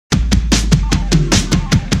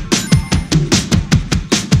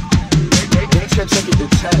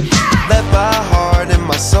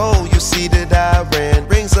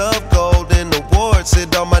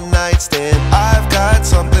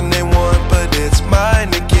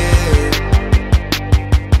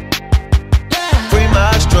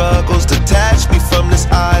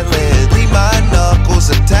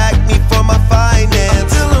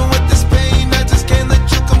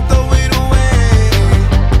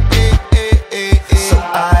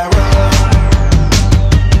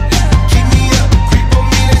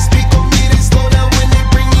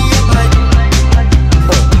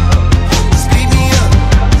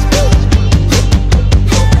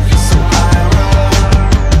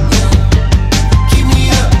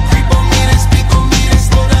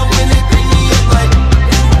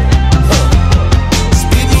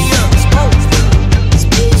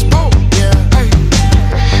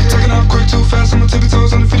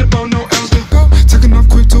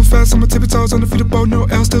boat, no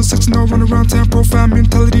L, still 6 no run around town, profile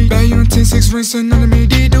mentality. Bad young 10-6 rings, so none of me.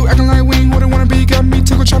 D-do acting like we ain't who they wanna be. Got me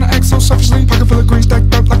tickled trying to act so selfishly. Pocket full of green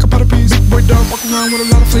stacked up like a pot of peas. Big boy dog walk around with a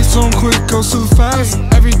lot of fleas. So I'm quick, go super fast.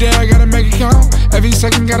 Every day I gotta make it count. Every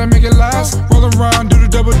second gotta make it last. Roll around, do the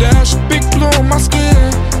double dash. Big blue on my skin,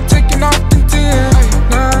 taking off in 10,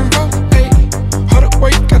 9, 8. Hold up,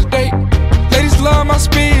 wait, got a date. Ladies love my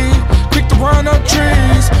speed, quick to run up trees.